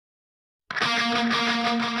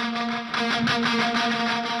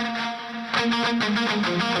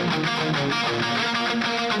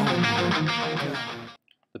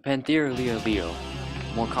The Panthera leo leo,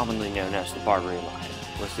 more commonly known as the Barbary lion,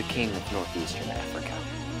 was the king of northeastern Africa.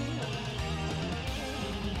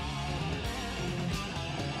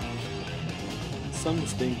 Some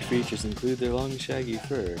distinct features include their long shaggy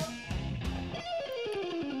fur,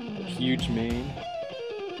 a huge mane,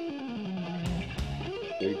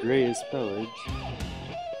 their grayish pelage,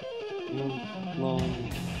 and a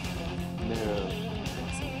long, narrow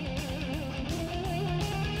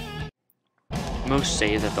Most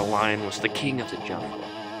say that the lion was the king of the jungle,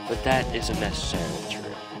 but that isn't necessarily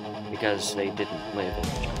true, because they didn't live in the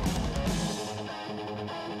jungle.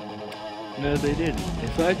 No, they didn't.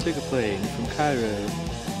 If I took a plane from Cairo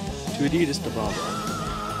to Addis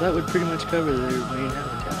Ababa, that would pretty much cover their main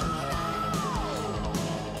habitat.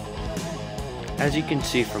 As you can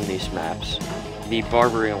see from these maps, the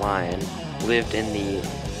Barbary lion lived in the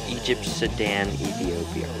Egypt, Sudan,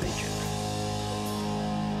 Ethiopia region.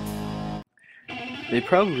 They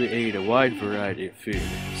probably ate a wide variety of food,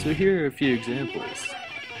 so here are a few examples.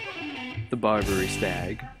 The Barbary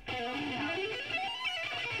stag,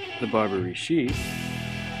 the Barbary sheep,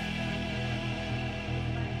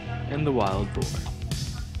 and the wild boar.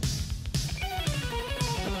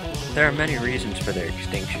 There are many reasons for their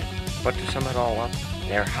extinction, but to sum it all up,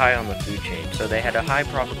 they are high on the food chain, so they had a high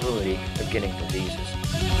probability of getting diseases.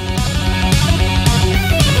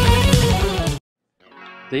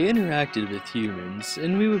 They interacted with humans,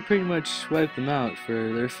 and we would pretty much wipe them out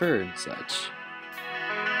for their fur and such.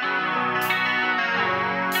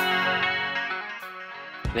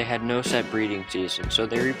 They had no set breeding season, so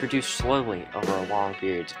they reproduced slowly over long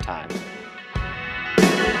periods of time,